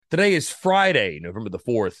Today is Friday, November the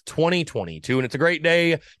 4th, 2022, and it's a great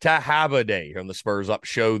day to have a day here on the Spurs Up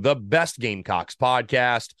Show, the best Gamecocks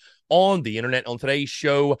podcast on the internet. On today's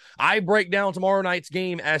show, I break down tomorrow night's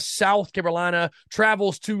game as South Carolina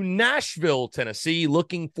travels to Nashville, Tennessee,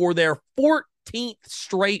 looking for their 14th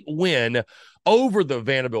straight win over the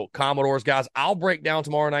Vanderbilt Commodores. Guys, I'll break down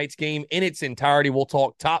tomorrow night's game in its entirety. We'll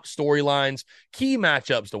talk top storylines, key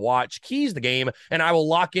matchups to watch, keys to the game, and I will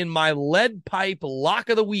lock in my lead pipe lock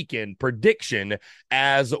of the weekend prediction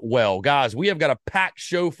as well. Guys, we have got a packed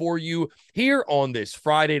show for you here on this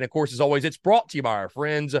Friday. And of course, as always, it's brought to you by our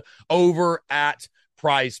friends over at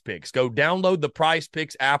Prize Picks. Go download the Prize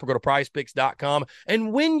Picks app or go to prizepicks.com.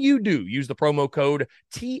 And when you do, use the promo code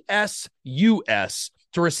TSUS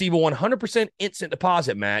to receive a 100% instant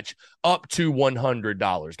deposit match up to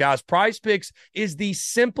 $100. Guys, Prize Picks is the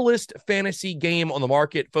simplest fantasy game on the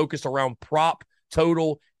market focused around prop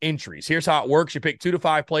total entries. Here's how it works. You pick 2 to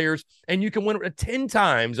 5 players, and you can win up to 10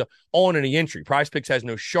 times on any entry. Prize Picks has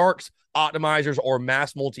no sharks, optimizers, or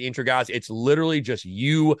mass multi-entry, guys. It's literally just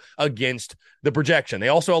you against the projection. They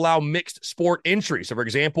also allow mixed sport entries. So, for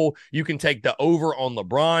example, you can take the over on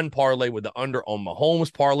LeBron, parlay with the under on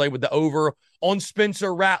Mahomes, parlay with the over on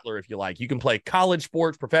Spencer Rattler, if you like. You can play college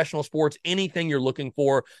sports, professional sports, anything you're looking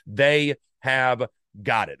for, they have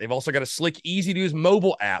got it. They've also got a slick, easy-to-use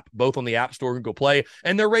mobile app, both on the App Store and Google Play,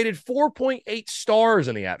 and they're rated 4.8 stars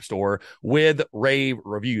in the App Store with rave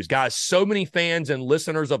reviews. Guys, so many fans and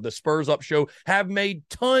listeners of the Spurs Up Show have made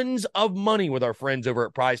tons of money with our friends over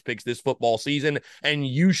at Prize Picks this football season, and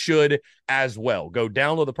you should as well. Go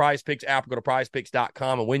download the Prize Picks app, go to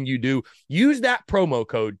prizepicks.com, and when you do, use that promo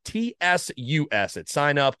code TSUS at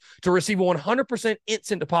sign up to receive a 100%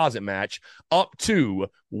 instant deposit match up to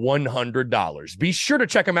 $100. Be sure to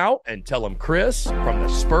check them out and tell them Chris from the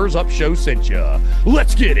Spurs Up Show sent you.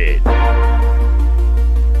 Let's get it.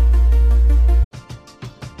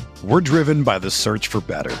 We're driven by the search for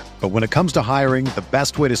better. But when it comes to hiring, the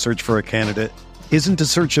best way to search for a candidate isn't to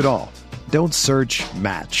search at all. Don't search,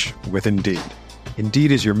 match with Indeed.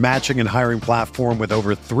 Indeed is your matching and hiring platform with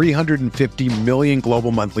over 350 million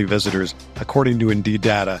global monthly visitors, according to Indeed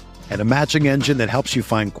data, and a matching engine that helps you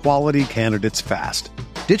find quality candidates fast.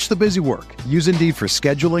 Ditch the busy work. Use Indeed for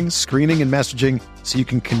scheduling, screening, and messaging so you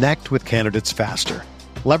can connect with candidates faster.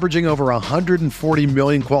 Leveraging over 140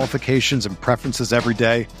 million qualifications and preferences every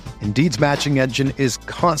day, Indeed's matching engine is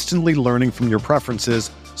constantly learning from your preferences,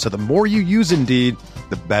 so the more you use Indeed,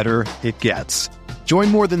 the better it gets. Join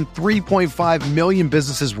more than 3.5 million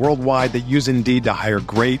businesses worldwide that use Indeed to hire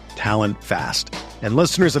great talent fast. And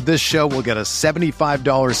listeners of this show will get a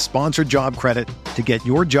 $75 sponsored job credit to get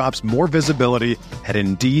your jobs more visibility at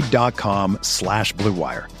Indeed.com/Blue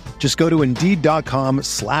Wire. Just go to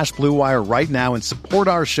Indeed.com/Blue Wire right now and support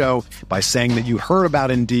our show by saying that you heard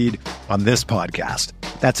about Indeed on this podcast.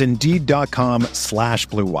 That's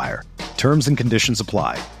Indeed.com/Blue Wire. Terms and conditions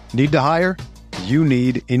apply. Need to hire? You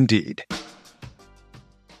need Indeed.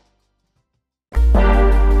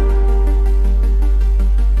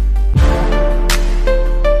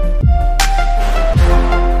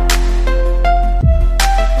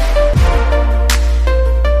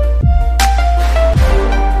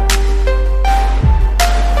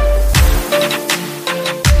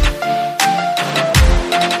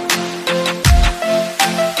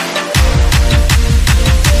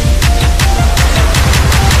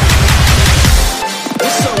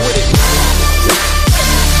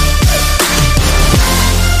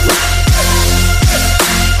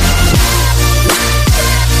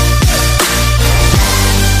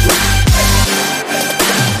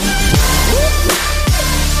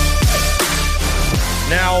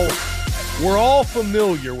 We're all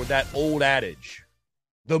familiar with that old adage.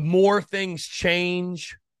 The more things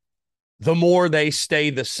change, the more they stay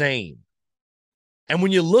the same. And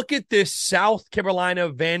when you look at this South Carolina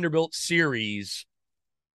Vanderbilt series,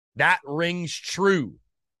 that rings true.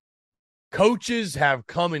 Coaches have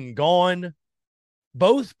come and gone.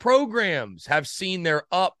 Both programs have seen their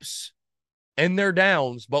ups and their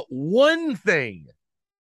downs, but one thing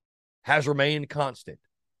has remained constant.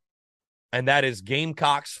 And that is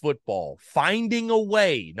Gamecocks football, finding a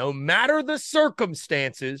way, no matter the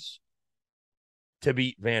circumstances, to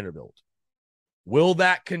beat Vanderbilt. Will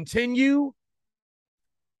that continue?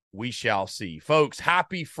 We shall see. Folks,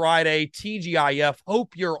 happy Friday, TGIF.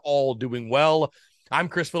 Hope you're all doing well. I'm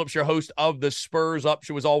Chris Phillips, your host of the Spurs Up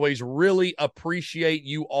Show. As always, really appreciate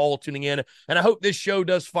you all tuning in. And I hope this show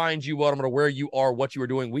does find you well, no matter where you are, what you are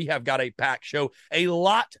doing. We have got a packed show, a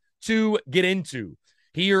lot to get into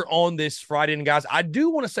here on this Friday. And guys, I do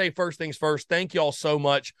want to say first things first, thank y'all so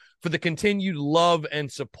much for the continued love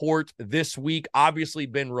and support this week. Obviously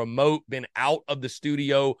been remote, been out of the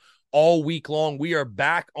studio all week long. We are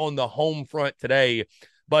back on the home front today.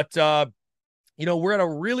 But, we're at a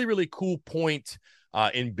really, really cool point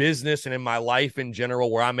in business and in my life in general,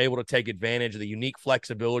 where I'm able to take advantage of the unique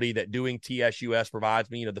flexibility that doing TSUS provides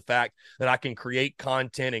me. The fact that I can create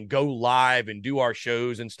content and go live and do our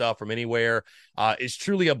shows and stuff from anywhere is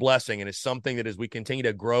truly a blessing. And it's something that as we continue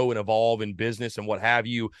to grow and evolve in business and what have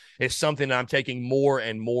you, is something that I'm taking more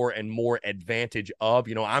and more and more advantage of.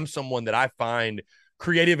 I'm someone that I find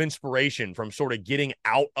creative inspiration from sort of getting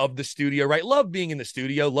out of the studio, right? Love being in the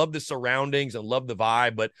studio, love the surroundings and love the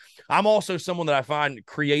vibe. But I'm also someone that I find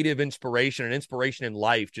creative inspiration and inspiration in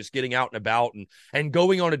life, just getting out and about and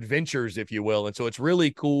going on adventures, if you will. And so it's really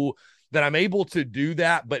cool that I'm able to do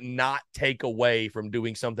that, but not take away from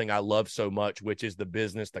doing something I love so much, which is the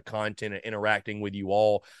business, the content, and interacting with you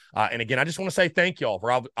all. And again, I just want to say thank y'all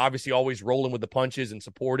for obviously always rolling with the punches and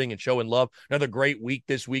supporting and showing love. Another great week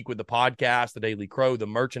this week with the podcast, the Daily Crow, the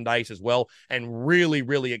merchandise as well, and really,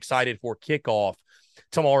 really excited for kickoff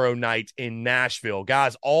tomorrow night in Nashville.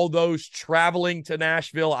 Guys, all those traveling to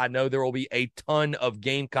Nashville, I know there will be a ton of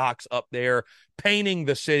Gamecocks up there painting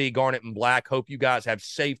the city garnet and black. Hope you guys have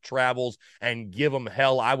safe travels and give them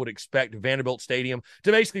hell. I would expect Vanderbilt Stadium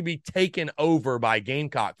to basically be taken over by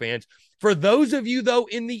Gamecock fans. For those of you, though,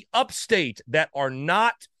 in the upstate that are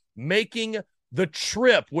not making the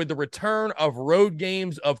trip with the return of road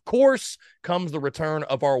games, of course, comes the return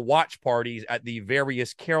of our watch parties at the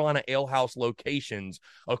various Carolina Ale House locations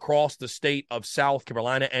across the state of South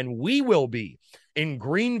Carolina. And we will be in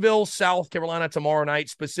Greenville, South Carolina tomorrow night,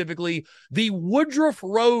 specifically the Woodruff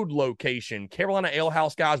Road location. Carolina Ale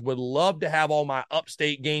House guys would love to have all my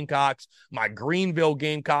upstate Gamecocks, my Greenville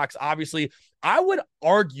Gamecocks. Obviously, I would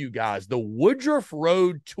argue, guys, the Woodruff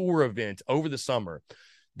Road tour event over the summer,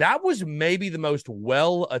 that was maybe the most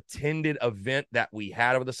well-attended event that we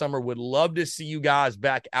had over the summer. Would love to see you guys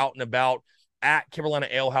back out and about at Carolina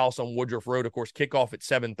Ale House on Woodruff Road. Of course, kickoff at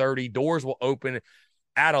 7:30. Doors will open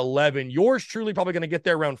at 11. Yours truly probably going to get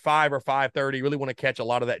there around 5 or 5:30. Really want to catch a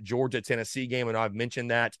lot of that Georgia-Tennessee game, and I've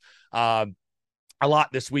mentioned that a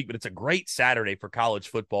lot this week, but it's a great Saturday for college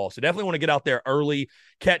football. So definitely want to get out there early,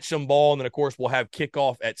 catch some ball, and then, of course, we'll have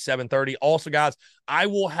kickoff at 7:30. Also, guys, I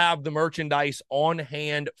will have the merchandise on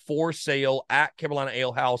hand for sale at Carolina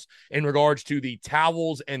Ale House in regards to the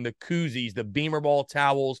towels and the koozies, the Beamer Ball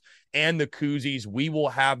towels and the koozies. We will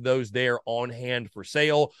have those there on hand for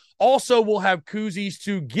sale. Also, we'll have koozies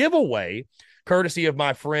to give away, courtesy of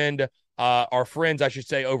my friend, our friends, I should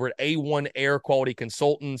say, over at A1 Air Quality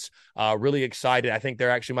Consultants. Really excited. I think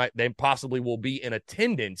they possibly will be in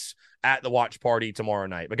attendance at the watch party tomorrow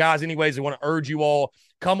night. But guys, anyways, I want to urge you all,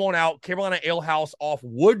 come on out, Carolina Ale House off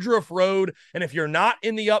Woodruff Road. And if you're not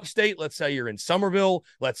in the upstate, let's say you're in Somerville,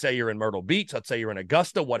 let's say you're in Myrtle Beach, let's say you're in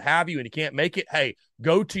Augusta, what have you, and you can't make it, hey,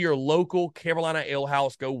 go to your local Carolina Ale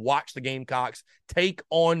House, go watch the Gamecocks take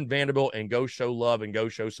on Vanderbilt, and go show love and go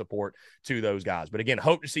show support to those guys. But again,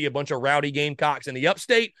 hope to see a bunch of rowdy Gamecocks in the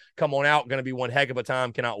upstate. Come on out. Going to be one heck of a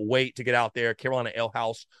time. Cannot wait to get out there. Carolina Ale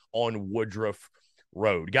House on Woodruff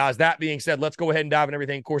Road. Guys, that being said, let's go ahead and dive into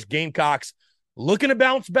everything. Of course, Gamecocks looking to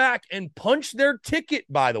bounce back and punch their ticket,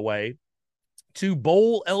 by the way, to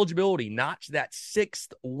bowl eligibility, notch that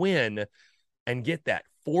 6th win, and get that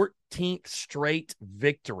 14th straight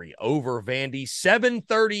victory over Vandy.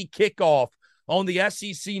 7:30 kickoff on the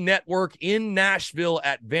SEC Network in Nashville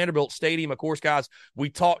at Vanderbilt Stadium. Of course, guys, we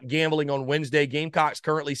talked gambling on Wednesday. Gamecocks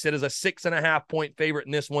currently sit as a 6.5-point favorite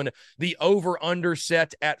in this one. The over-under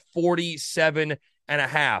set at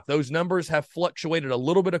 47.5. Those numbers have fluctuated a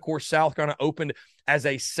little bit. Of course, South Carolina opened as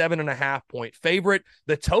a 7.5-point favorite.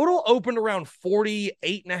 The total opened around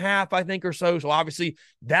 48.5, I think, or so. So obviously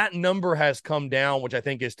that number has come down, which I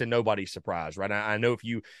think is to nobody's surprise, right? I know if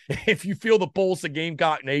you feel the pulse of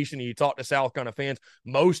Gamecock Nation and you talk to South Carolina fans,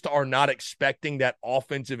 most are not expecting that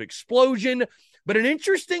offensive explosion, but an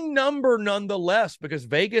interesting number nonetheless, because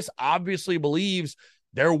Vegas obviously believes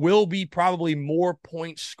there will be probably more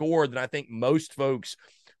points scored than I think most folks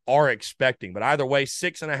are expecting. But either way,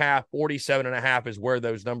 6.5, 47.5 is where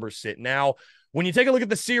those numbers sit. Now, when you take a look at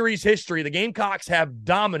the series history, the Gamecocks have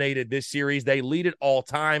dominated this series. They lead it all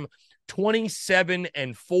time,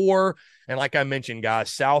 27-4. And like I mentioned,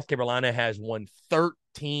 guys, South Carolina has won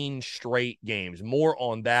 13 straight games. More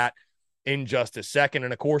on that in just a second.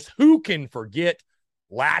 And of course, who can forget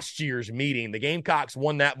last year's meeting? The Gamecocks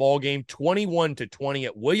won that ball game 21-20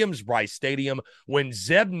 at Williams-Brice Stadium when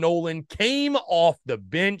Zeb Nolan came off the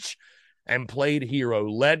bench. and played hero,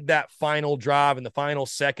 led that final drive in the final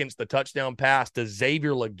seconds, the touchdown pass to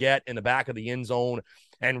Xavier Legette in the back of the end zone.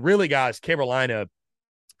 And really, guys, Carolina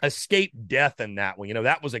escaped death in that one.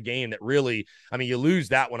 That was a game that really, you lose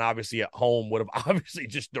that one obviously at home would have obviously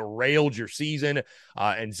just derailed your season.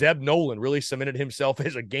 And Zeb Nolan really cemented himself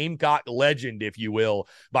as a Gamecock legend, if you will,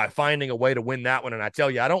 by finding a way to win that one. And I tell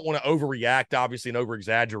you, I don't want to overreact, obviously, and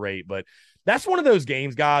over-exaggerate, but that's one of those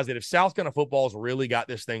games, guys, that if South Carolina football's really got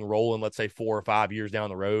this thing rolling, let's say 4 or 5 years down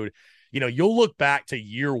the road, you'll look back to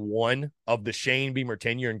year one of the Shane Beamer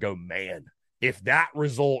tenure and go, man, if that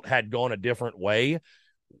result had gone a different way,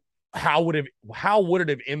 how would it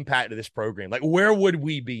have impacted this program? Like, where would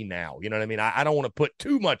we be now? You know what I mean? I don't want to put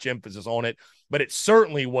too much emphasis on it, but it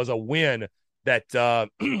certainly was a win that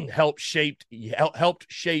helped shape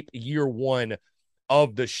year one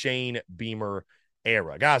of the Shane Beamer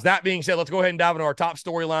era. Guys, that being said, let's go ahead and dive into our top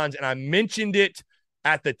storylines. And I mentioned it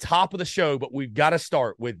at the top of the show, but we've got to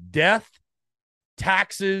start with death,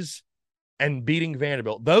 taxes, and beating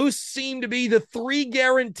Vanderbilt. Those seem to be the 3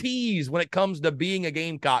 guarantees when it comes to being a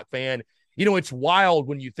Gamecock fan. It's wild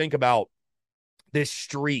when you think about this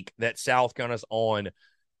streak that South Carolina's on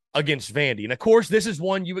against Vandy. And, of course, this is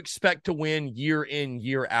one you expect to win year in,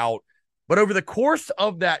 year out. But over the course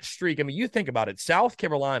of that streak, you think about it, South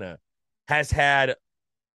Carolina has had,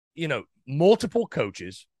 multiple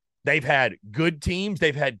coaches. They've had good teams.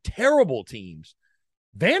 They've had terrible teams.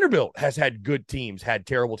 Vanderbilt has had good teams, had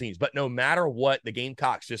terrible teams, but no matter what, the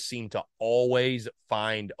Gamecocks just seem to always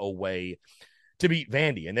find a way to beat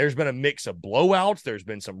Vandy. And there's been a mix of blowouts. There's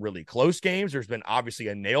been some really close games. There's been obviously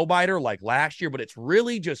a nail biter like last year, but it's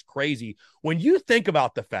really just crazy when you think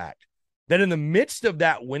about the fact that in the midst of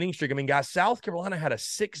that winning streak, guys, South Carolina had a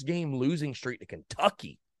 6-game losing streak to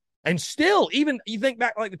Kentucky. And still, even you think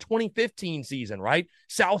back like the 2015 season, right?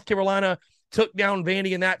 South Carolina took down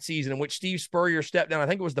Vandy in that season in which Steve Spurrier stepped down. I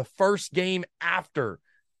think it was the first game after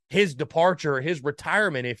his departure, his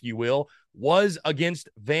retirement, if you will, was against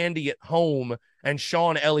Vandy at home, and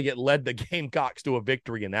Sean Elliott led the Gamecocks to a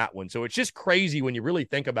victory in that one. So it's just crazy when you really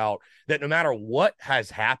think about that no matter what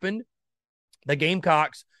has happened, the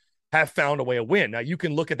Gamecocks have found a way to win. Now, you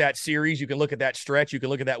can look at that series, you can look at that stretch, you can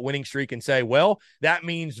look at that winning streak and say, well, that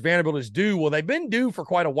means Vanderbilt is due. Well, they've been due for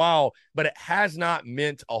quite a while, but it has not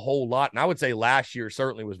meant a whole lot. And I would say last year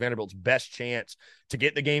certainly was Vanderbilt's best chance to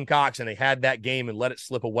get the Gamecocks, and they had that game and let it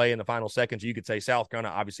slip away in the final seconds. You could say South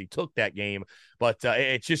Carolina obviously took that game, but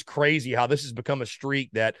it's just crazy how this has become a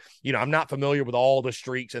streak that, I'm not familiar with all the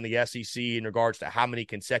streaks in the SEC in regards to how many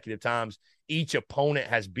consecutive times each opponent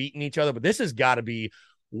has beaten each other, but this has got to be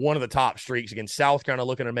one of the top streaks against South Carolina,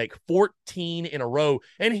 looking to make 14 in a row.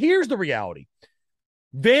 And here's the reality.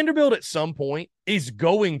 Vanderbilt at some point is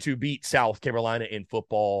going to beat South Carolina in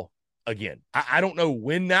football again. I don't know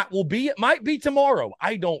when that will be. It might be tomorrow.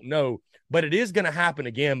 I don't know. But it is going to happen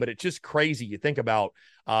again. But it's just crazy. You think about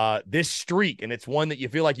this streak, and it's one that you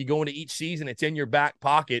feel like you go into each season, it's in your back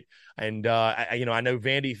pocket. And, I know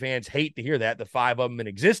Vandy fans hate to hear that, the 5 of them in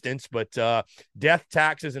existence, but death,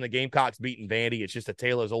 taxes, and the Gamecocks beating Vandy, it's just a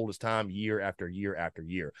tale as old as time year after year after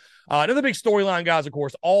year. Another big storyline, guys, of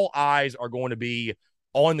course, all eyes are going to be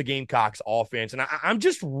on the Gamecocks offense. And I'm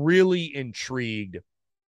just really intrigued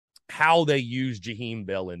how they use Jaheim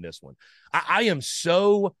Bell in this one. I am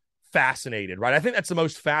so fascinated, right? I think that's the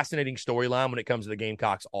most fascinating storyline when it comes to the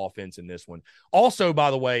Gamecocks offense in this one. Also,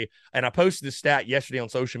 by the way, and I posted this stat yesterday on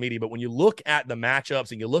social media, but when you look at the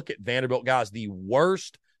matchups and you look at Vanderbilt, guys, the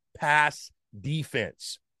worst pass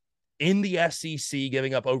defense in the SEC,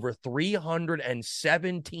 giving up over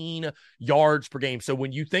 317 yards per game. So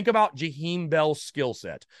when you think about Jaheim Bell's skill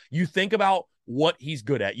set, you think about what he's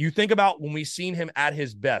good at. You think about when we've seen him at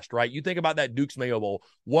his best, right? You think about that Duke's Mayo Bowl.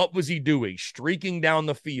 What was he doing? Streaking down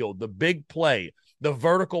the field, the big play, the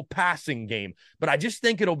vertical passing game. But I just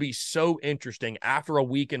think it'll be so interesting after a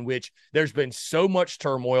week in which there's been so much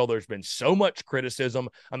turmoil. There's been so much criticism.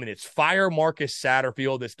 It's fire Marcus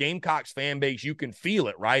Satterfield. This Gamecocks fan base, you can feel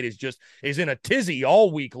it, right? Is in a tizzy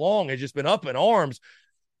all week long. Has just been up in arms.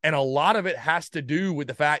 And a lot of it has to do with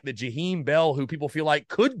the fact that Jaheim Bell, who people feel like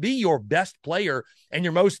could be your best player and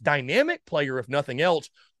your most dynamic player, if nothing else,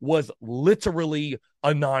 was literally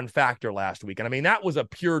a non-factor last week. And that was a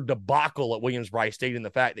pure debacle at Williams-Brice State in the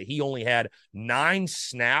fact that he only had 9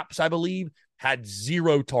 snaps, I believe, had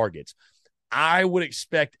 0 targets. I would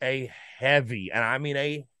expect a heavy, and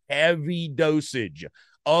a heavy dosage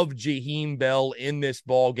of Jaheim Bell in this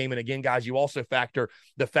ball game. And again, guys, you also factor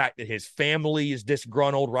the fact that his family is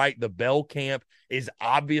disgruntled, right? The Bell camp is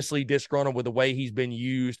obviously disgruntled with the way he's been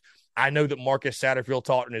used. I know that Marcus Satterfield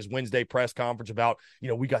talked in his Wednesday press conference about,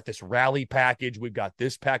 we got this rally package, we've got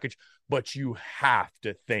this package, but you have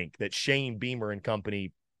to think that Shane Beamer and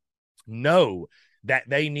company know that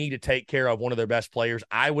they need to take care of one of their best players.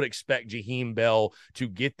 I would expect Jaheim Bell to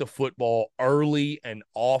get the football early and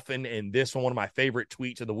often. And this one of my favorite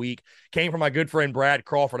tweets of the week came from my good friend Brad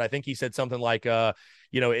Crawford. I think he said something like,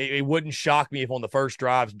 it wouldn't shock me if on the first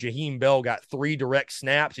drive, Jaheim Bell got 3 direct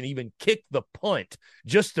snaps and even kicked the punt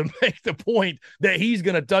just to make the point that he's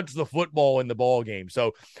going to touch the football in the ball game.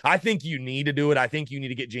 So I think you need to do it. I think you need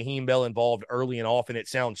to get Jaheim Bell involved early and often. It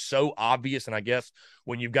sounds so obvious. And I guess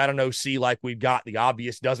when you've got an OC like we've got, the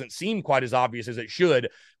obvious doesn't seem quite as obvious as it should.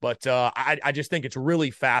 But I just think it's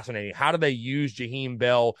really fascinating. How do they use Jaheim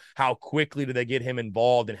Bell? How quickly do they get him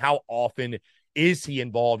involved? And how often is he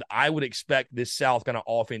involved? I would expect this South Carolina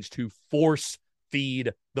offense to force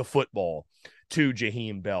feed the football to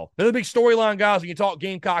Jaheim Bell. Another big storyline, guys, when you talk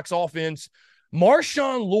Gamecocks offense,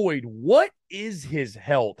 Marshawn Lloyd, what is his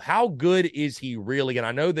health? How good is he really? And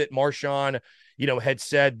I know that Marshawn, had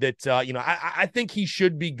said that, I think he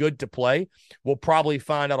should be good to play. We'll probably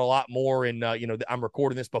find out a lot more in, I'm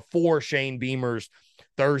recording this before Shane Beamer's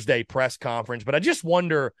Thursday press conference, but I just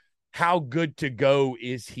wonder, how good to go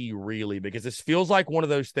is he really? Because this feels like one of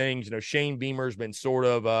those things, Shane Beamer's been sort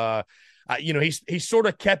of, he's sort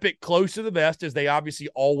of kept it close to the vest, as they obviously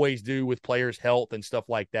always do with players' health and stuff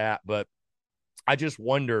like that. But I just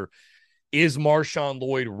wonder, is Marshawn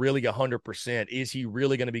Lloyd really 100%? Is he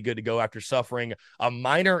really going to be good to go after suffering a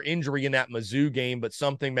minor injury in that Mizzou game, but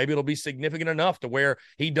something, maybe it'll be significant enough to where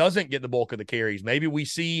he doesn't get the bulk of the carries? Maybe we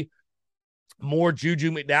see more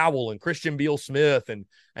Juju McDowell and Christian Beal-Smith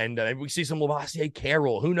and we see some Lavassier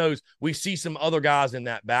Carroll. Who knows? We see some other guys in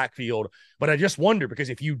that backfield. But I just wonder, because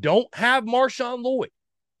if you don't have Marshawn Lloyd,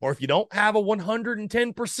 or if you don't have a 110%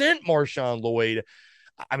 Marshawn Lloyd,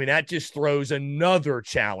 I mean, that just throws another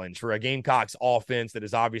challenge for a Gamecocks offense that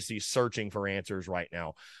is obviously searching for answers right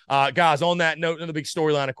now. Guys, on that note, another big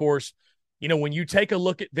storyline, of course, when you take a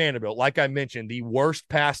look at Vanderbilt, like I mentioned, the worst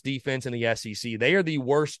pass defense in the SEC, they are the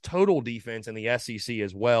worst total defense in the SEC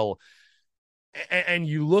as well. And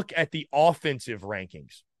you look at the offensive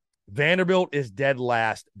rankings, Vanderbilt is dead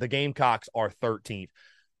last. The Gamecocks are 13th.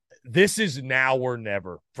 This is now or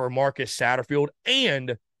never for Marcus Satterfield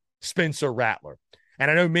and Spencer Rattler. And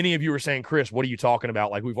I know many of you are saying, Chris, what are you talking about?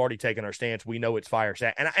 Like, we've already taken our stance. We know it's fire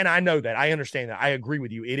Sat. And I know that. I understand that. I agree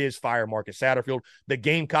with you. It is fire Marcus Satterfield. The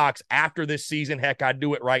Gamecocks, after this season, heck, I'd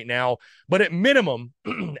do it right now. But at minimum,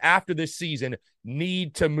 after this season,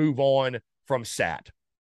 need to move on from Sat.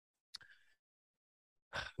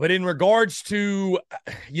 But in regards to,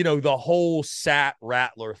 the whole Sat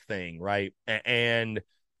Rattler thing, right? And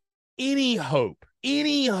any hope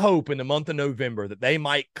in the month of November that they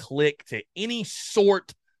might click to any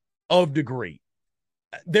sort of degree,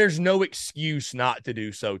 there's no excuse not to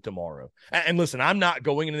do so tomorrow. And listen, I'm not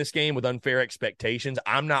going into this game with unfair expectations.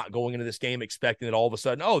 I'm not going into this game expecting that all of a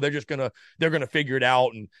sudden, they're going to figure it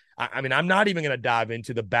out. And I mean, I'm not even going to dive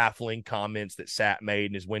into the baffling comments that Sat made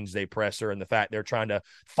in his Wednesday presser and the fact they're trying to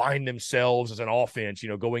find themselves as an offense,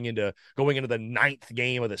 going into the 9th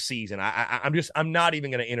game of the season. I'm not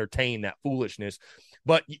even going to entertain that foolishness.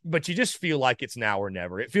 But you just feel like it's now or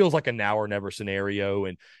never. It feels like a now or never scenario.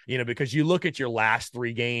 And, because you look at your last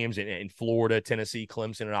 3 games in Florida, Tennessee,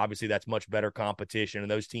 Clemson, and obviously that's much better competition.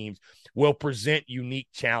 And those teams will present unique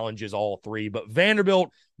challenges, all 3. But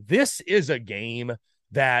Vanderbilt, this is a game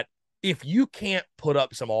that if you can't put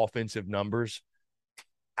up some offensive numbers,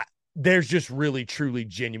 there's just really, truly,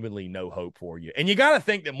 genuinely no hope for you. And you got to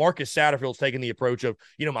think that Marcus Satterfield's taking the approach of,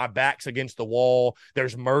 my back's against the wall.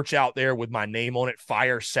 There's merch out there with my name on it,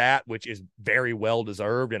 Fire Sat, which is very well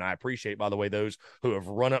deserved. And I appreciate, by the way, those who have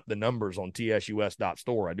run up the numbers on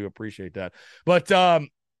tsus.store. I do appreciate that. But,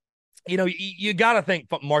 you got to think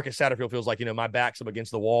Marcus Satterfield feels like, my back's up against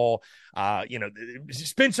the wall.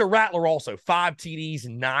 Spencer Rattler also 5 TDs,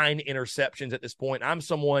 9 interceptions at this point. I'm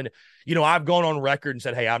someone, I've gone on record and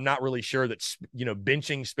said, hey, I'm not really sure that,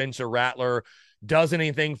 benching Spencer Rattler does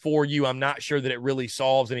anything for you. I'm not sure that it really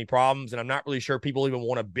solves any problems. And I'm not really sure people even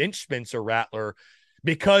want to bench Spencer Rattler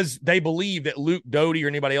because they believe that Luke Doty or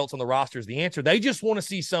anybody else on the roster is the answer. They just want to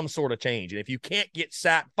see some sort of change. And if you can't get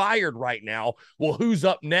Sat fired right now, well, who's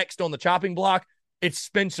up next on the chopping block? It's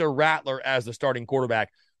Spencer Rattler as the starting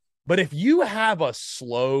quarterback. But if you have a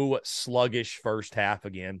slow, sluggish first half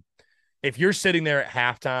again, if you're sitting there at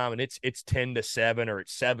halftime and it's 10-7 or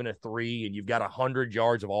it's 7-3 and you've got 100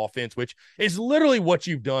 yards of offense, which is literally what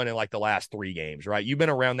you've done in like the last 3 games, right? You've been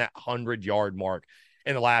around that 100-yard mark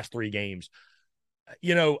in the last 3 games.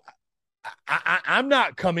 I'm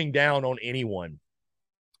not coming down on anyone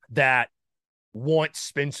that wants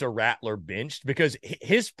Spencer Rattler benched because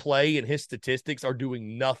his play and his statistics are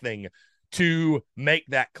doing nothing to make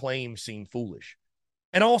that claim seem foolish.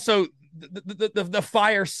 And also the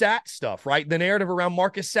fire Sat stuff, right? The narrative around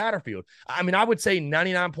Marcus Satterfield. I mean, I would say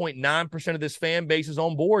 99.9% of this fan base is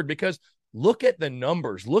on board because look at the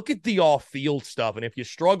numbers, look at the off-field stuff. And if you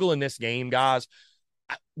struggle in this game, guys,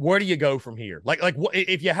 where do you go from here? Like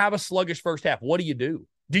if you have a sluggish first half, what do you do?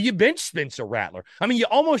 Do you bench Spencer Rattler? I mean, you're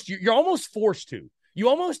almost forced to. You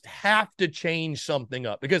almost have to change something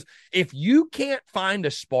up because if you can't find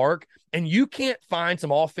a spark and you can't find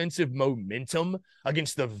some offensive momentum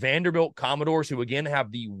against the Vanderbilt Commodores, who again have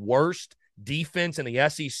the worst defense in the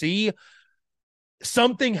SEC,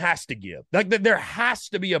 something has to give. Like there has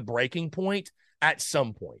to be a breaking point at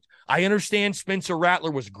some point. I understand Spencer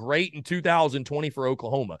Rattler was great in 2020 for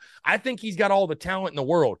Oklahoma. I think he's got all the talent in the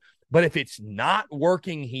world. But if it's not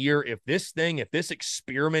working here, if this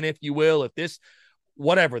experiment, if you will, if this,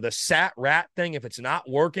 whatever, the Sat Rat thing, if it's not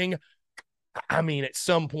working, I mean, at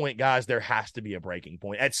some point, guys, there has to be a breaking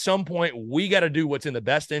point. At some point, we got to do what's in the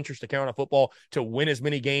best interest of Carolina football to win as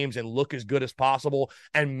many games and look as good as possible.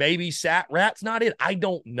 And maybe Sat Rat's not it. I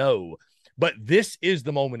don't know. But this is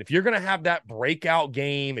the moment. If you're going to have that breakout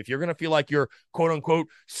game, if you're going to feel like you're, quote unquote,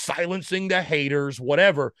 silencing the haters,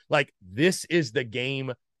 whatever, like this is the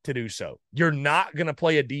game to do so. You're not going to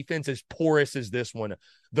play a defense as porous as this one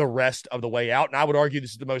the rest of the way out. And I would argue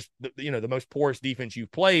this is the most porous defense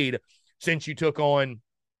you've played since you took on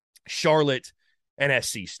Charlotte and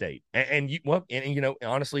SC State. And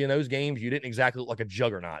honestly, in those games, you didn't exactly look like a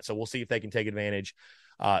juggernaut. So we'll see if they can take advantage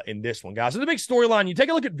in this one, guys. So the big storyline, you take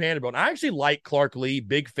a look at Vanderbilt. And I actually like Clark Lee,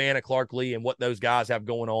 big fan of Clark Lee and what those guys have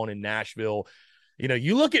going on in Nashville. You know,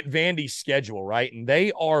 you look at Vandy's schedule, right, and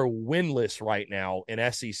they are winless right now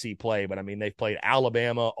in SEC play. But, I mean, they've played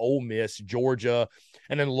Alabama, Ole Miss, Georgia,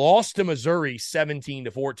 and then lost to Missouri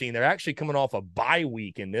 17-14. They're actually coming off a bye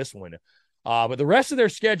week in this one. But the rest of their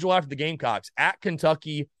schedule after the Gamecocks, at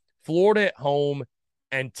Kentucky, Florida at home,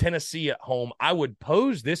 and Tennessee at home. I would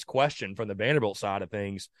pose this question from the Vanderbilt side of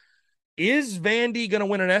things. Is Vandy going to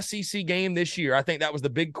win an SEC game this year? I think that was the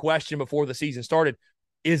big question before the season started.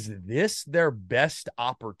 Is this their best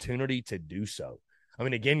opportunity to do so? I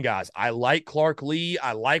mean, again, guys, I like Clark Lee.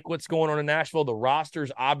 I like what's going on in Nashville. The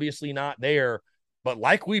roster's obviously not there. But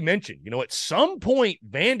like we mentioned, at some point,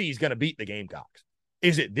 Vandy's going to beat the Gamecocks.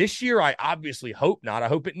 Is it this year? I obviously hope not. I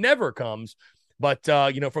hope it never comes. But,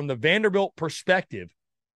 from the Vanderbilt perspective,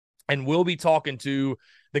 and we'll be talking to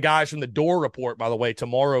the guys from the Door Report, by the way,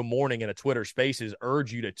 tomorrow morning in a Twitter Spaces.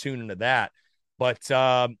 Urge you to tune into that. But,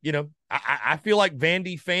 I feel like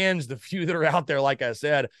Vandy fans, the few that are out there, like I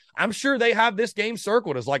said, I'm sure they have this game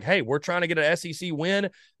circled as like, hey, we're trying to get an SEC win.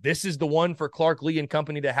 This is the one for Clark Lee and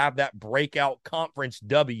company to have that breakout conference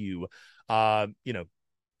W,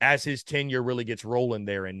 as his tenure really gets rolling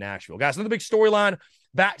there in Nashville. Guys, another big storyline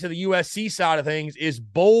back to the USC side of things is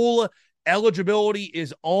bowl eligibility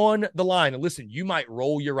is on the line. And listen, you might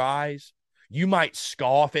roll your eyes. You might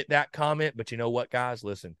scoff at that comment, but you know what, guys?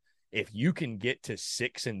 Listen. If you can get to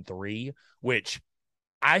 6-3, which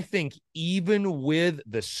I think even with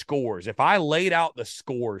the scores, if I laid out the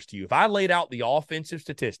scores to you, if I laid out the offensive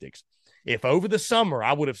statistics, if over the summer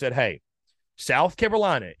I would have said, hey, South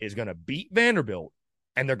Carolina is going to beat Vanderbilt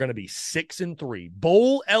and they're going to be 6-3.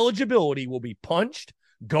 Bowl eligibility will be punched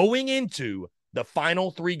going into the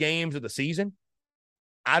final 3 games of the season.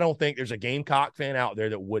 I don't think there's a Gamecock fan out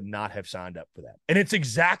there that would not have signed up for that. And it's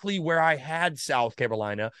exactly where I had South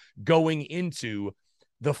Carolina going into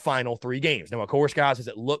the final 3 games. Now, of course, guys, has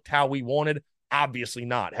it looked how we wanted? Obviously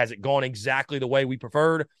not. Has it gone exactly the way we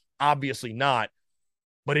preferred? Obviously not.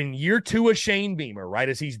 But in year 2 of Shane Beamer, right,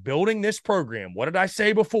 as he's building this program, what did I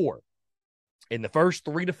say before? In the first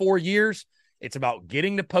 3 to 4 years, it's about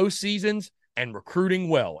getting to postseasons and recruiting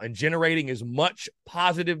well and generating as much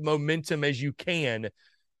positive momentum as you can.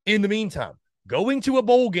 In the meantime, going to a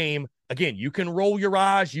bowl game, again, you can roll your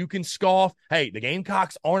eyes, you can scoff. Hey, the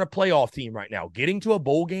Gamecocks aren't a playoff team right now. Getting to a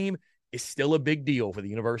bowl game is still a big deal for the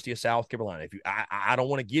University of South Carolina. I don't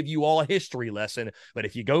want to give you all a history lesson, but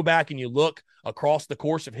if you go back and you look across the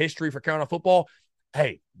course of history for Carolina football,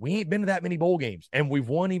 hey, we ain't been to that many bowl games, and we've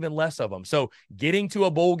won even less of them. So getting to a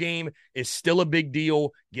bowl game is still a big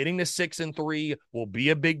deal. Getting to 6-3 will be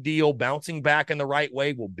a big deal. Bouncing back in the right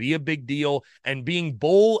way will be a big deal. And being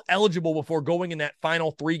bowl eligible before going in that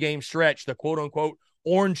final 3-game stretch, the quote-unquote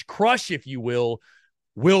Orange Crush, if you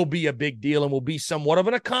will be a big deal and will be somewhat of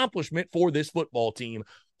an accomplishment for this football team,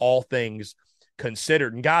 all things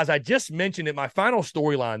considered. And, guys, I just mentioned it, my final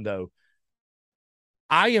storyline, though,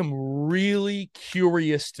 I am really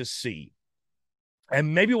curious to see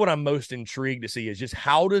And maybe what I'm most intrigued to see is just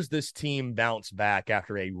how does this team bounce back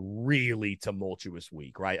after a really tumultuous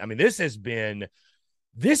week, right? I mean, this has been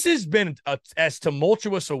as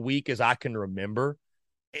tumultuous a week as I can remember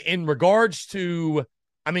in regards to,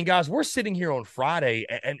 I mean, guys, we're sitting here on Friday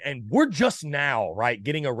and we're just now, right,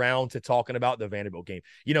 getting around to talking about the Vanderbilt game.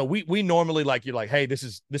 You know, we normally you're like, hey, this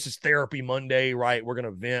is therapy Monday, right? We're going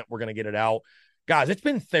to vent, we're going to get it out. Guys, it's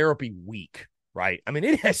been therapy week, right? I mean,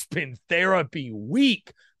 it has been therapy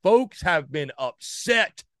week. Folks have been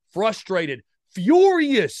upset, frustrated,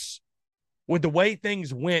 furious with the way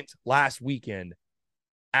things went last weekend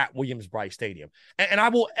at Williams-Brice Stadium. And I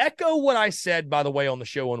will echo what I said, by the way, on the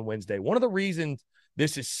show on Wednesday. One of the reasons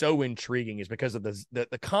this is so intriguing is because of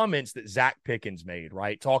the comments that Zach Pickens made,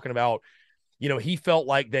 right? Talking about, you know, he felt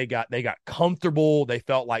like they got comfortable. They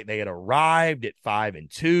felt like they had arrived at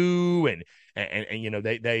 5-2 and you know,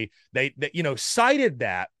 they you know, cited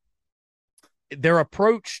that their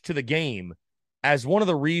approach to the game as one of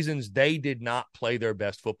the reasons they did not play their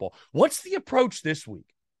best football. What's the approach this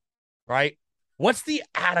week, right? What's the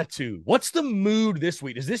attitude? What's the mood this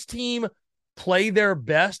week? Does this team play their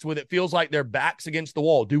best when it feels like their back's against the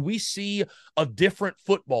wall? Do we see a different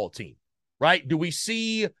football team, right? Do we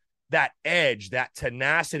see that edge, that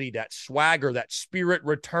tenacity, that swagger, that spirit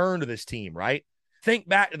return to this team, right? Think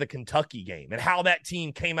back to the Kentucky game and how that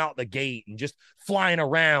team came out the gate and just flying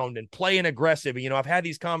around and playing aggressive. You know, I've had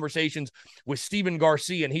these conversations with Steven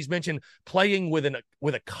Garcia, and he's mentioned playing with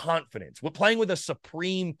a confidence, playing with a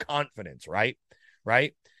supreme confidence, right?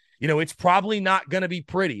 Right? You know, it's probably not going to be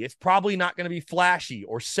pretty. It's probably not going to be flashy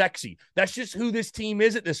or sexy. That's just who this team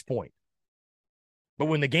is at this point. But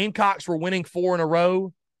when the Gamecocks were winning 4 in a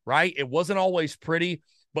row, right, it wasn't always pretty.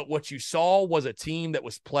 But what you saw was a team that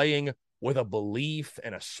was playing with a belief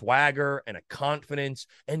and a swagger and a confidence,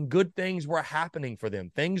 and good things were happening for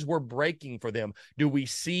them. Things were breaking for them. Do we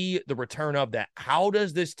see the return of that? How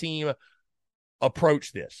does this team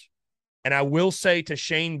approach this? And I will say, to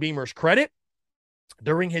Shane Beamer's credit,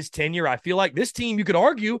 during his tenure, I feel like this team, you could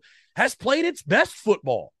argue, has played its best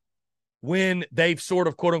football when they've sort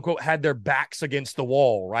of, quote unquote, had their backs against the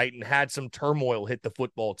wall, right? And had some turmoil hit the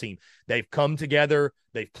football team. They've come together.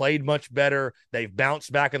 They've played much better. They've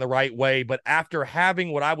bounced back in the right way. But after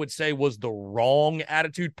having what I would say was the wrong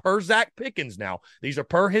attitude, per Zach Pickens now, these are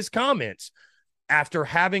per his comments, after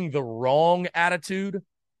having the wrong attitude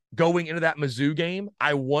going into that Mizzou game,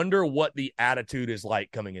 I wonder what the attitude is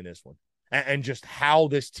like coming in this one. And just how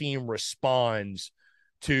this team responds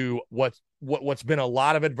to what's been a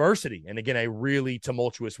lot of adversity. And again, a really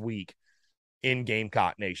tumultuous week in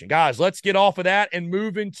Gamecock Nation. Guys, let's get off of that and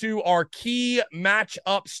move into our key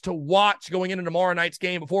matchups to watch going into tomorrow night's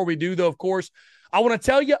game. Before we do, though, of course, I want to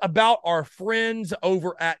tell you about our friends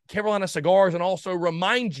over at Carolina Cigars, and also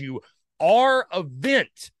remind you our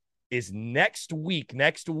event is next week,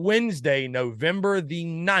 next Wednesday, November the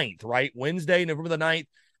 9th, right? Wednesday, November the 9th,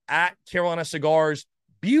 at Carolina Cigars,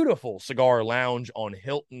 beautiful cigar lounge on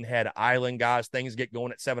Hilton Head Island. Guys, things get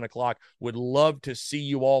going at 7 o'clock. Would love to see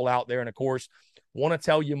you all out there. And of course, want to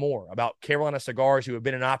tell you more about Carolina Cigars, who have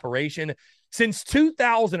been in operation since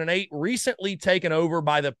 2008, recently taken over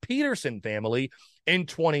by the Peterson family in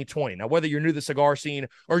 2020. Now, whether you're new to the cigar scene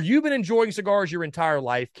or you've been enjoying cigars your entire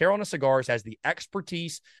life, Carolina Cigars has the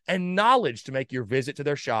expertise and knowledge to make your visit to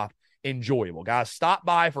their shop enjoyable. Guys, stop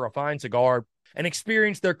by for a fine cigar and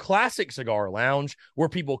experience their classic cigar lounge, where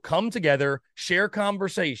people come together, share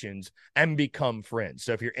conversations, and become friends.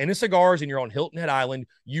 So if you're into cigars and you're on Hilton Head Island,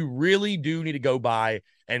 you really do need to go by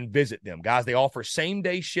and visit them. Guys, they offer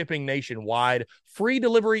same-day shipping nationwide, free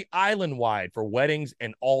delivery island-wide for weddings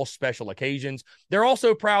and all special occasions. They're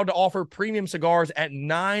also proud to offer premium cigars at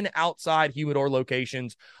 9 outside humidor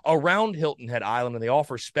locations around Hilton Head Island, and they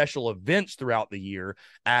offer special events throughout the year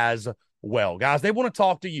as well. Guys, they want to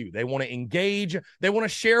talk to you. They want to engage. They want to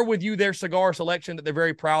share with you their cigar selection that they're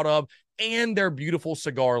very proud of, and their beautiful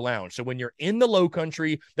cigar lounge. So when you're in the Low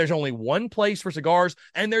Country, there's only one place for cigars,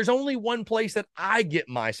 and there's only one place that I get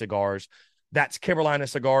my cigars. That's Carolina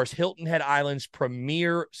Cigars, Hilton Head Island's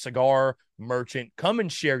premier cigar merchant. Come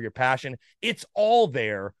and share your passion. It's all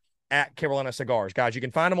there at Carolina Cigars. Guys, you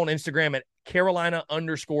can find them on Instagram at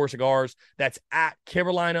Carolina_cigars. That's at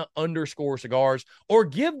Carolina_cigars. Or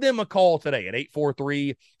give them a call today at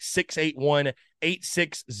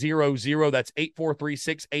 843-681-8600. That's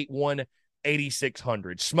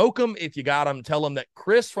 843-681-8600. Smoke them if you got them. Tell them that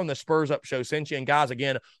Chris from the Spurs Up Show sent you. And guys,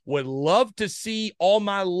 again, would love to see all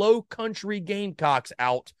my Low Country Gamecocks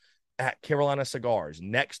out at Carolina Cigars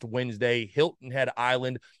next Wednesday, Hilton Head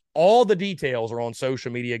Island. All the details are on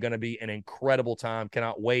social media. Going to be an incredible time.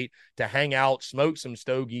 Cannot wait to hang out, smoke some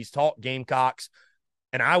stogies, talk Gamecocks.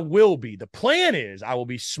 and I will be. The plan is I will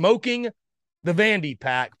be smoking the Vandy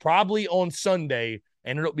pack probably on Sunday,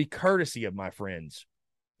 and it'll be courtesy of my friends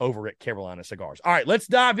over at Carolina Cigars. All right, let's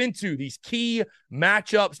dive into these key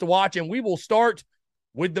matchups to watch, and we will start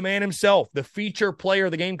with the man himself, the feature player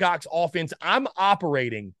of the Gamecocks offense. I'm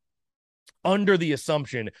operating under the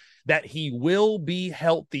assumption that he will be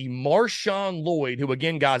healthy. Marshawn Lloyd, who,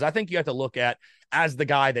 again, guys, I think you have to look at as the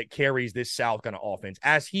guy that carries this South kind of offense.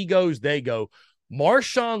 As he goes, they go.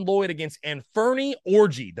 Marshawn Lloyd against Anferni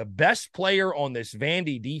Orji, the best player on this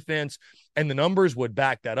Vandy defense, and the numbers would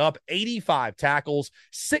back that up. 85 tackles,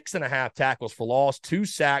 6.5 tackles for loss, 2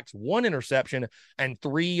 sacks, 1 interception, and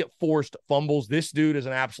 3 forced fumbles. This dude is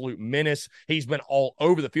an absolute menace. He's been all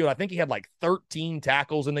over the field. I think he had like 13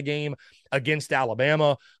 tackles in the game against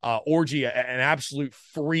Alabama. Orji, an absolute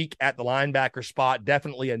freak at the linebacker spot,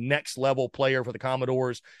 definitely a next-level player for the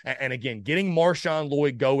Commodores. And again, getting Marshawn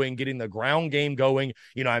Lloyd going, getting the ground game going.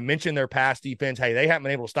 You know, I mentioned their pass defense. Hey, they haven't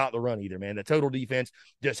been able to stop the run either, man. The total defense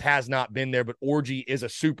just has not been there, but Orji is a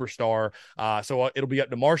superstar. So it'll be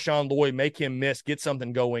up to Marshawn Lloyd, make him miss, get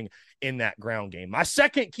something going in that ground game. My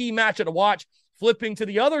second key matchup to watch, flipping to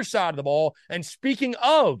the other side of the ball, and speaking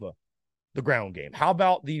of the ground game, how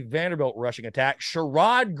about the Vanderbilt rushing attack?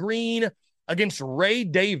 Sherrod Green against Ray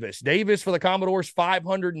Davis. Davis for the Commodores,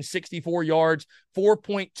 564 yards,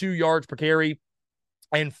 4.2 yards per carry,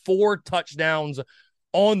 and 4 touchdowns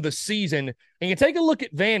on the season. And you take a look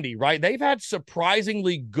at Vandy, right? They've had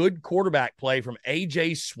surprisingly good quarterback play from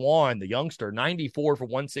A.J. Swan, the youngster, 94 for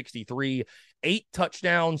 163, 8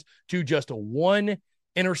 touchdowns to just 1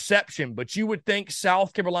 interception. But you would think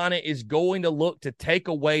South Carolina is going to look to take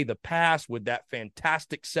away the pass with that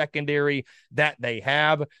fantastic secondary that they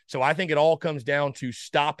have. So I think it all comes down to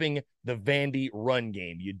stopping the Vandy run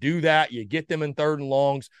game. You do that, you get them in 3rd and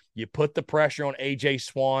longs, you put the pressure on A.J.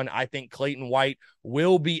 Swan. I think Clayton White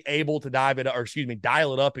will be able to dial it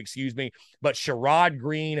up. But Sherrod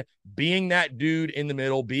Green being that dude in the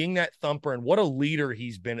middle, being that thumper, and what a leader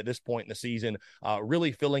he's been at this point in the season,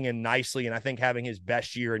 really filling in nicely, and I think having his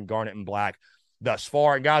best year in garnet and black thus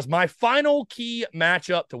far. And guys, my final key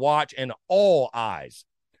matchup to watch, and all eyes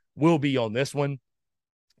will be on this one,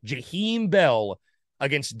 Jaheim Bell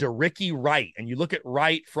against DeRicky Wright. And you look at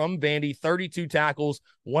Wright from Vandy, 32 tackles,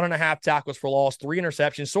 1.5 tackles for loss, 3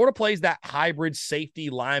 interceptions, sort of plays that hybrid safety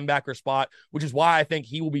linebacker spot, which is why I think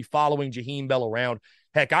he will be following Jaheim Bell around.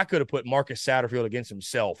 Heck, I could have put Marcus Satterfield against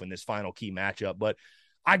himself in this final key matchup, but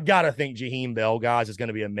I got to think Jaheim Bell, guys, is going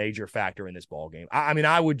to be a major factor in this ballgame. I mean,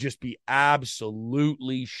 I would just be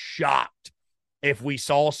absolutely shocked if we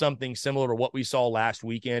saw something similar to what we saw last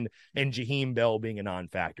weekend and Jaheim Bell being a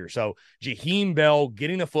non-factor. So Jaheim Bell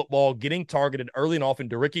getting the football, getting targeted early and often.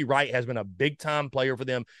 DeRicky Wright has been a big-time player for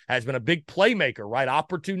them, has been a big playmaker, right?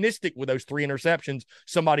 Opportunistic with those 3 interceptions.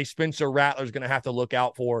 Somebody Spencer Rattler's going to have to look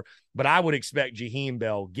out for. But I would expect Jaheim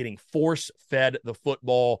Bell getting force-fed the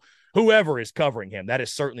football, whoever is covering him. That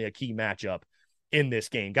is certainly a key matchup in this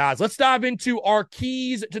game. Guys, let's dive into our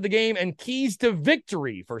keys to the game and keys to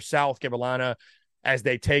victory for South Carolina as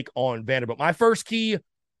they take on Vanderbilt. My first key,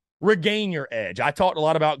 regain your edge. I talked a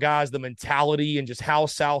lot about, guys, the mentality and just how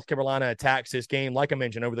South Carolina attacks this game. Like I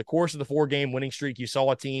mentioned, over the course of the 4-game winning streak, you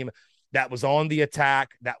saw a team that was on the attack,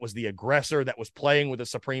 that was the aggressor, that was playing with a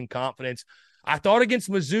supreme confidence. I thought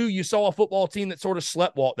against Mizzou, you saw a football team that sort of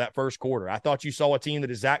sleptwalked that first quarter. I thought you saw a team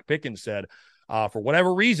that, as Zach Pickens said, for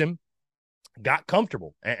whatever reason, got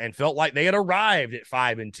comfortable and felt like they had arrived at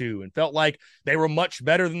 5-2 and felt like they were much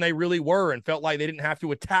better than they really were and felt like they didn't have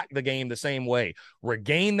to attack the game the same way.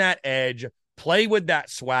 Regain that edge, play with that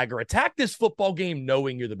swagger, attack this football game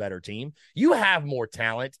knowing you're the better team. You have more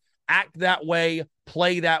talent. Act that way,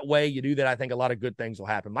 play that way. You do that, I think a lot of good things will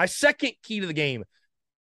happen. My second key to the game,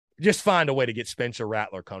 just find a way to get Spencer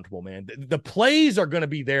Rattler comfortable, man. The plays are going to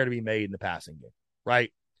be there to be made in the passing game,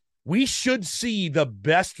 right? We should see the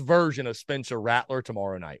best version of Spencer Rattler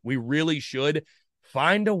tomorrow night. We really should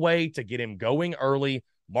find a way to get him going early.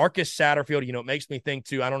 Marcus Satterfield, you know, it makes me think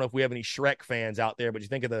too, I don't know if we have any Shrek fans out there, but you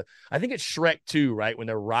think of I think it's Shrek 2, right? When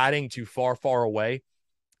they're riding too far, far away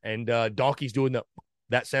and Donkey's doing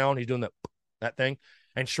that sound. He's doing that thing.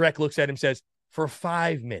 And Shrek looks at him and says, for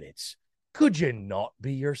 5 minutes, could you not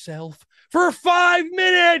be yourself? For 5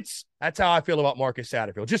 minutes! That's how I feel about Marcus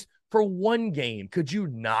Satterfield. Just for 1 game, could you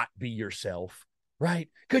not be yourself, right?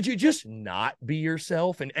 Could you just not be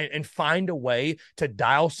yourself and find a way to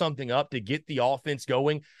dial something up to get the offense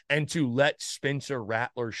going and to let Spencer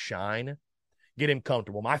Rattler shine? Get him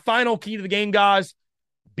comfortable. My final key to the game, guys,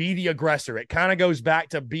 be the aggressor. It kind of goes back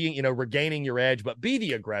to being, regaining your edge, but be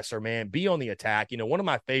the aggressor, man. Be on the attack. One of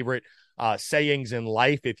my favorite sayings in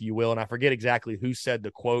life, if you will. And I forget exactly who said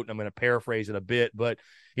the quote, and I'm going to paraphrase it a bit, but,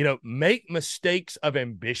 make mistakes of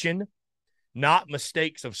ambition, not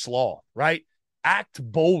mistakes of sloth, right? Act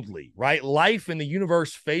boldly, right? Life and the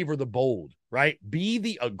universe favor the bold, right? Be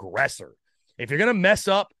the aggressor. If you're going to mess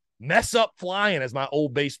up flying, as my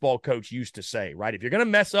old baseball coach used to say, right? If you're going to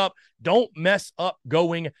mess up, don't mess up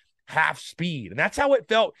going half speed. And that's how it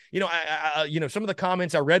felt. Some of the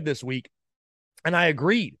comments I read this week, and I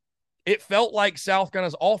agreed. It felt like South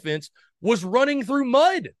Carolina's offense was running through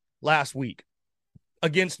mud last week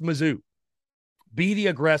against Mizzou. Be the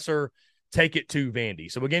aggressor. Take it to Vandy.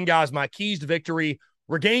 So again, guys, my keys to victory: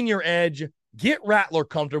 regain your edge, get Rattler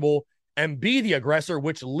comfortable, and be the aggressor,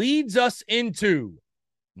 which leads us into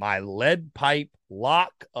my lead pipe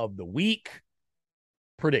lock of the week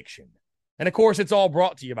prediction. And of course, it's all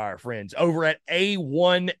brought to you by our friends over at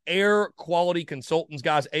A1 Air Quality Consultants.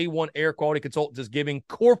 Guys, A1 Air Quality Consultants is giving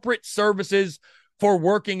corporate services for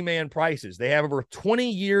working man prices. They have over 20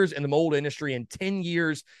 years in the mold industry and 10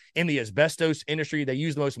 years in the asbestos industry. They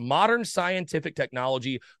use the most modern scientific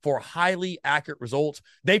technology for highly accurate results.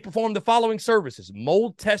 They perform the following services: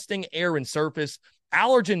 mold testing, air and surface,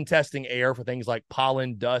 allergen testing air for things like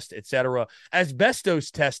pollen, dust, etc.,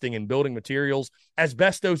 asbestos testing in building materials,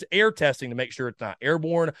 asbestos air testing to make sure it's not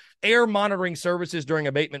airborne, air monitoring services during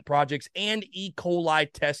abatement projects, and E. coli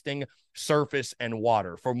testing surface and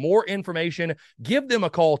water. For more information, give them a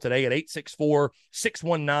call today at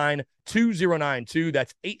 864-619-2092.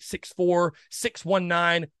 That's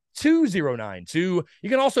 864-619-2092. You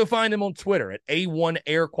can also find them on Twitter at A1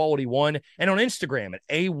 Air Quality 1 and on Instagram at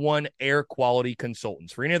A1 Air Quality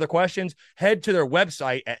Consultants. For any other questions, head to their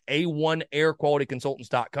website at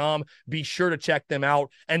a1airqualityconsultants.com. Be sure to check them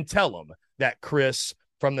out and tell them that Chris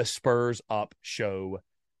from the Spurs Up Show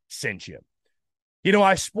sent you.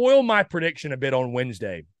 I spoiled my prediction a bit on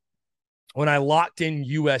Wednesday when I locked in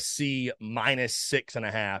USC minus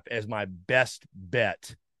 6.5 as my best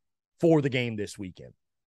bet for the game this weekend.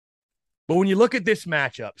 But when you look at this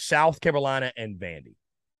matchup, South Carolina and Vandy,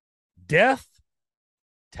 death,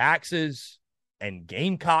 taxes, and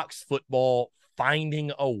Gamecocks football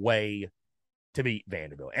finding a way to beat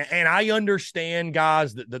Vanderbilt. And I understand,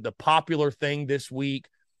 guys, that the popular thing this week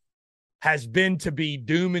has been to be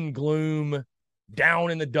doom and gloom,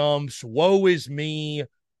 down in the dumps, woe is me,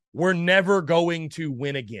 we're never going to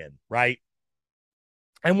win again, right?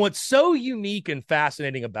 And what's so unique and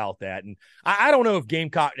fascinating about that, and I don't know if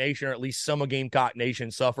Gamecock Nation, or at least some of Gamecock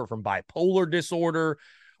Nation, suffer from bipolar disorder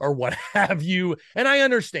or what have you. And I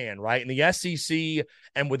understand, right? In the SEC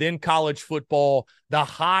and within college football, the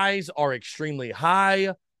highs are extremely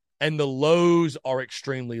high and the lows are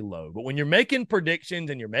extremely low. But when you're making predictions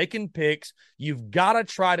and you're making picks, you've got to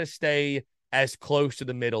try to stay as close to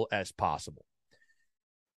the middle as possible.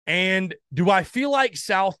 And do I feel like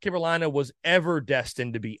South Carolina was ever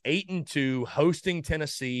destined to be 8-2, hosting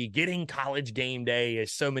Tennessee, getting College game day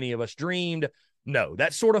as so many of us dreamed? No,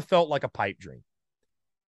 that sort of felt like a pipe dream.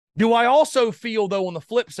 Do I also feel, though, on the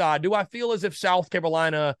flip side, do I feel as if South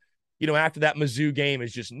Carolina, after that Mizzou game,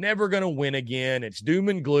 is just never going to win again? It's doom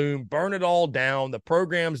and gloom, burn it all down. The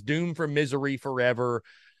program's doomed for misery forever.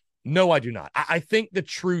 No, I do not. I think the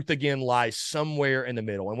truth, again, lies somewhere in the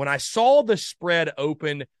middle. And when I saw the spread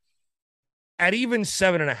open at even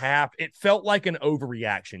 7.5, it felt like an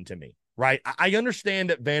overreaction to me, right? I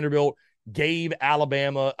understand that Vanderbilt gave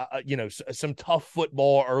Alabama, some tough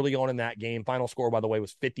football early on in that game. Final score, by the way,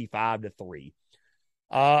 was 55-3.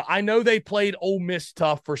 I know they played Ole Miss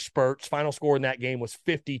tough for spurts. Final score in that game was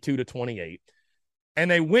 52-28. And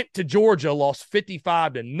they went to Georgia, lost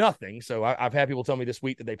 55-0. So I've had people tell me this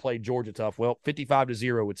week that they played Georgia tough. Well,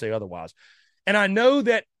 55-0 would say otherwise. And I know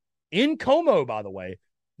that in Como, by the way,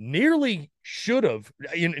 nearly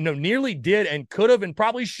did and could have and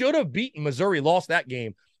probably should have beaten Missouri, lost that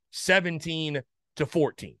game 17-14.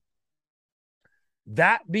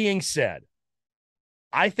 That being said,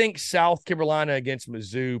 I think South Carolina against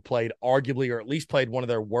Mizzou played arguably, or at least played one of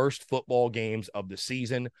their worst football games of the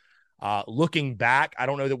season. Looking back, I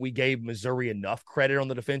don't know that we gave Missouri enough credit on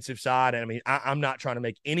the defensive side. And I mean, I'm not trying to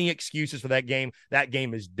make any excuses for that game. That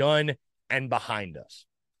game is done and behind us.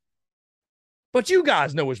 But you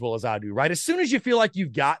guys know as well as I do, right? As soon as you feel like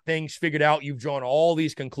you've got things figured out, you've drawn all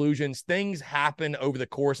these conclusions, things happen over the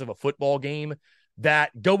course of a football game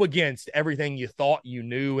that go against everything you thought you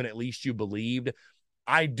knew and at least you believed.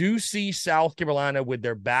 I do see South Carolina with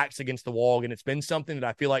their backs against the wall, and it's been something that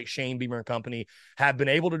I feel like Shane Beamer and company have been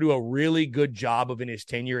able to do a really good job of in his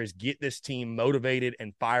tenure, is get this team motivated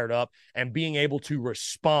and fired up and being able to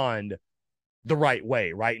respond the right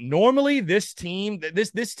way, right? Normally, this team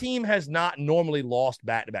has not normally lost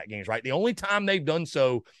back-to-back games, right? The only time they've done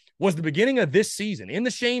so was the beginning of this season. In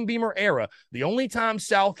the Shane Beamer era, the only time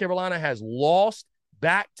South Carolina has lost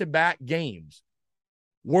back-to-back games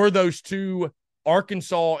were those two,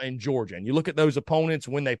 Arkansas and Georgia. And you look at those opponents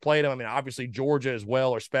when they played them, I mean, obviously Georgia as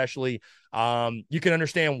well, or especially, you can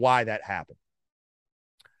understand why that happened.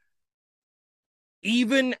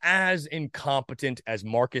 Even as incompetent as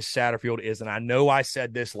Marcus Satterfield is, and I know I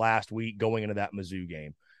said this last week going into that Mizzou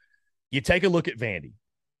game, you take a look at Vandy.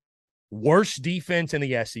 Worst defense in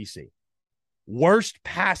the SEC. Worst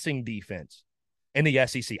passing defense in the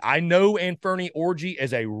SEC. I know Anferni Orji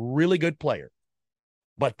is a really good player,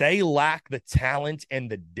 but they lack the talent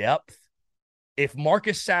and the depth. If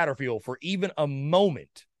Marcus Satterfield, for even a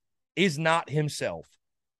moment, is not himself,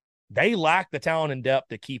 they lack the talent and depth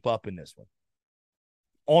to keep up in this one.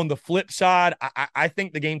 On the flip side, I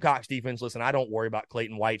think the Gamecocks defense, listen, I don't worry about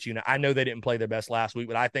Clayton White's unit. I know they didn't play their best last week,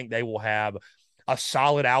 but I think they will have a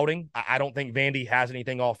solid outing. I don't think Vandy has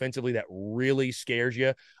anything offensively that really scares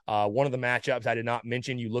you. One of the matchups I did not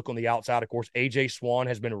mention, you look on the outside, of course, A.J. Swan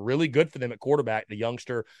has been really good for them at quarterback. The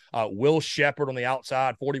youngster, Will Shepard on the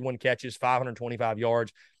outside, 41 catches, 525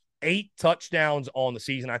 yards, 8 touchdowns on the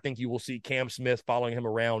season. I think you will see Cam Smith following him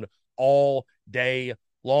around all day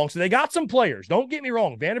long. So they got some players. Don't get me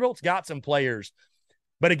wrong. Vanderbilt's got some players.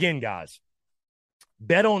 But again, guys,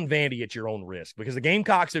 bet on Vandy at your own risk, because the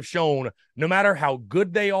Gamecocks have shown no matter how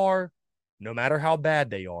good they are, no matter how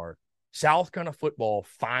bad they are, South Carolina football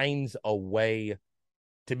finds a way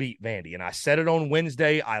to beat Vandy. And I said it on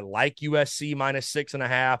Wednesday. I like USC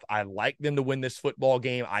 -6.5. I like them to win this football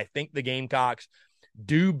game. I think the Gamecocks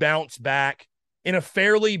do bounce back in a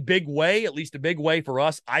fairly big way, at least a big way for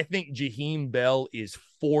us. I think Jaheim Bell is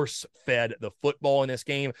force-fed the football in this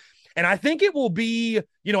game. And I think it will be,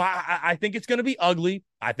 I think it's going to be ugly.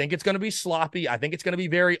 I think it's going to be sloppy. I think it's going to be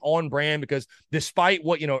very on brand, because despite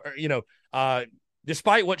what,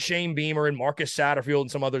 despite what Shane Beamer and Marcus Satterfield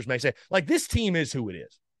and some others may say, like, this team is who it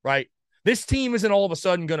is, right? This team isn't all of a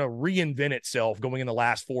sudden going to reinvent itself going in the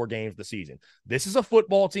last 4 games of the season. This is a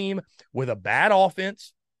football team with a bad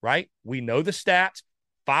offense, right? We know the stats.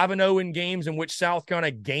 5-0 in games in which South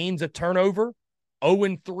Carolina gains a turnover.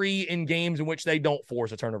 0-3 in games in which they don't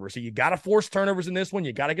force a turnover. So you got to force turnovers in this one.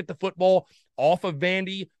 You got to get the football off of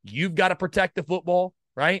Vandy. You've got to protect the football,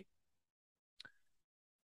 right?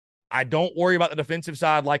 I don't worry about the defensive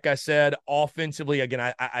side. Like I said, offensively,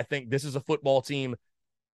 again, I think this is a football team.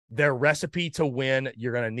 Their recipe to win,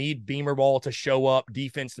 you're going to need Beamer ball to show up,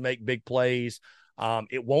 defense to make big plays.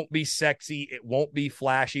 It won't be sexy. It won't be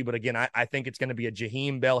flashy. But again, I think it's going to be a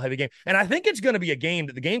Jaheim Bell heavy game. And I think it's going to be a game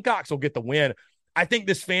that the Gamecocks will get the win. I think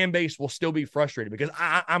this fan base will still be frustrated, because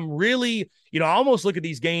I'm really, I almost look at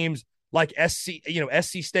these games like SC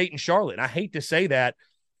State and Charlotte. And I hate to say that,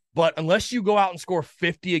 but unless you go out and score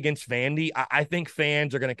 50 against Vandy, I think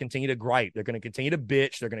fans are going to continue to gripe. They're going to continue to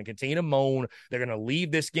bitch. They're going to continue to moan. They're going to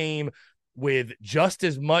leave this game with just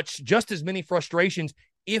as many frustrations,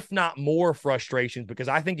 if not more frustrations, because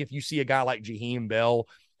I think if you see a guy like Jaheim Bell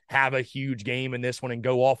have a huge game in this one and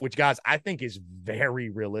go off, which, guys, I think is very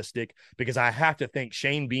realistic, because I have to think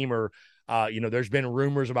Shane Beamer, there's been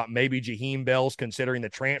rumors about maybe Jaheim Bell's considering the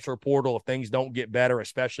transfer portal if things don't get better,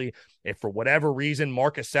 especially if for whatever reason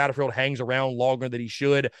Marcus Satterfield hangs around longer than he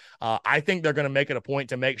should. I think they're going to make it a point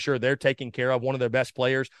to make sure they're taking care of one of their best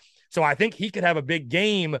players. So I think he could have a big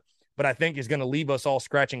game, but I think is going to leave us all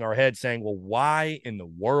scratching our heads saying, well, why in the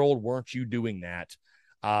world weren't you doing that?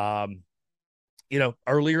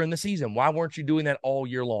 Earlier in the season, why weren't you doing that all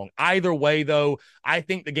year long? Either way, though, I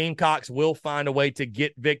think the Gamecocks will find a way to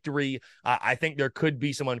get victory. I think there could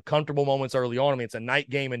be some uncomfortable moments early on. I mean, it's a night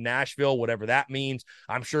game in Nashville, whatever that means.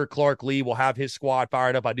 I'm sure Clark Lee will have his squad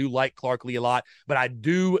fired up. I do like Clark Lee a lot, but I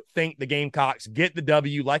do think the Gamecocks get the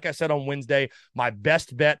W. Like I said on Wednesday, my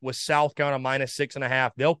best bet was South Carolina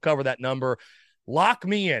 -6.5. They'll cover that number. Lock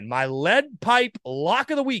me in. My lead pipe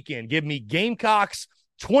lock of the weekend. Give me Gamecocks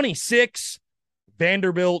 26,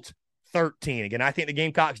 Vanderbilt 13. Again, I think the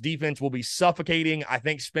Gamecocks defense will be suffocating. I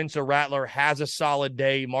think Spencer Rattler has a solid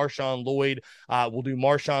day. Marshawn Lloyd will do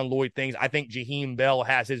Marshawn Lloyd things. I think Jaheim Bell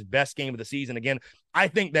has his best game of the season. Again, I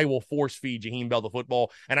think they will force feed Jaheim Bell the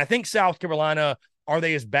football. And I think South Carolina, are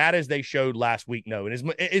they as bad as they showed last week? No.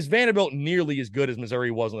 And is Vanderbilt nearly as good as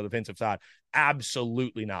Missouri was on the defensive side?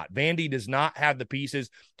 Absolutely not. Vandy does not have the pieces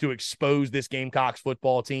to expose this Gamecocks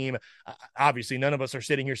football team. Obviously, none of us are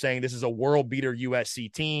sitting here saying this is a world beater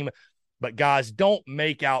USC team. But, guys, don't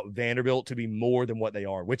make out Vanderbilt to be more than what they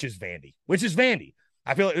are, which is Vandy.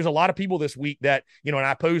 I feel like there's a lot of people this week that, and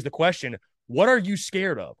I posed the question, what are you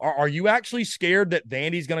scared of? Are you actually scared that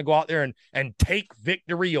Vandy's going to go out there and take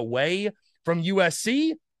victory away from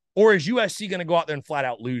USC? Or is USC going to go out there and flat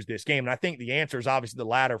out lose this game? And I think the answer is obviously the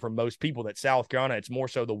latter for most people, that South Carolina, it's more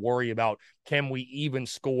so the worry about, can we even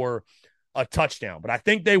score a touchdown? But I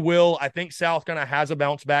think they will. I think South Carolina has a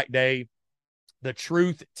bounce back day. The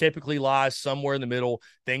truth typically lies somewhere in the middle.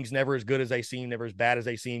 Things never as good as they seem, never as bad as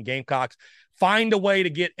they seem. Gamecocks find a way to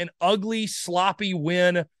get an ugly, sloppy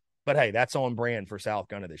win. But hey, that's on brand for South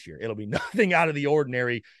Carolina this year. It'll be nothing out of the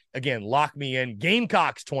ordinary. Again, lock me in.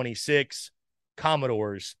 Gamecocks 26,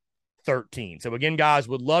 Commodores 13. So again, guys,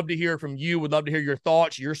 would love to hear from you. Would love to hear your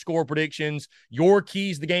thoughts, your score predictions, your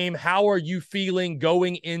keys to the game. How are you feeling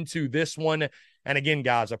going into this one? And again,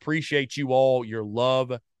 guys, appreciate you all, your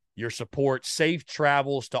love, your support. Safe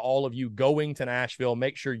travels to all of you going to Nashville.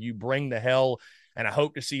 Make sure you bring the hell. And I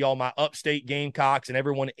hope to see all my upstate Gamecocks and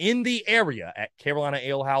everyone in the area at Carolina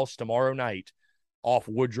Ale House tomorrow night off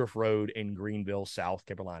Woodruff Road in Greenville, South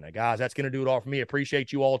Carolina. Guys, that's going to do it all for me.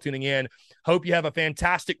 Appreciate you all tuning in. Hope you have a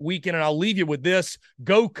fantastic weekend, and I'll leave you with this.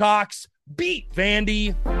 Go Cox, beat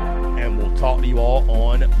Vandy, and we'll talk to you all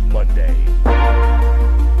on Monday.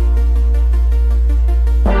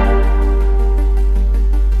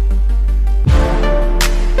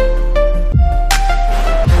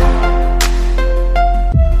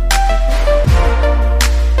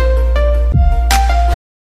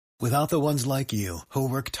 Without the ones like you, who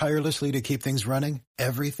work tirelessly to keep things running,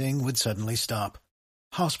 everything would suddenly stop.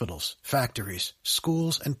 Hospitals, factories,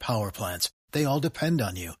 schools, and power plants, they all depend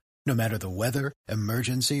on you. No matter the weather,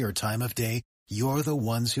 emergency, or time of day, you're the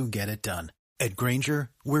ones who get it done. At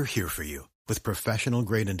Grainger, we're here for you with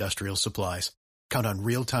professional-grade industrial supplies. Count on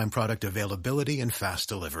real-time product availability and fast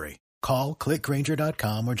delivery. Call, click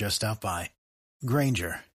Grainger.com, or just stop by.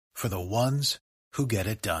 Grainger, for the ones who get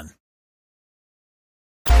it done.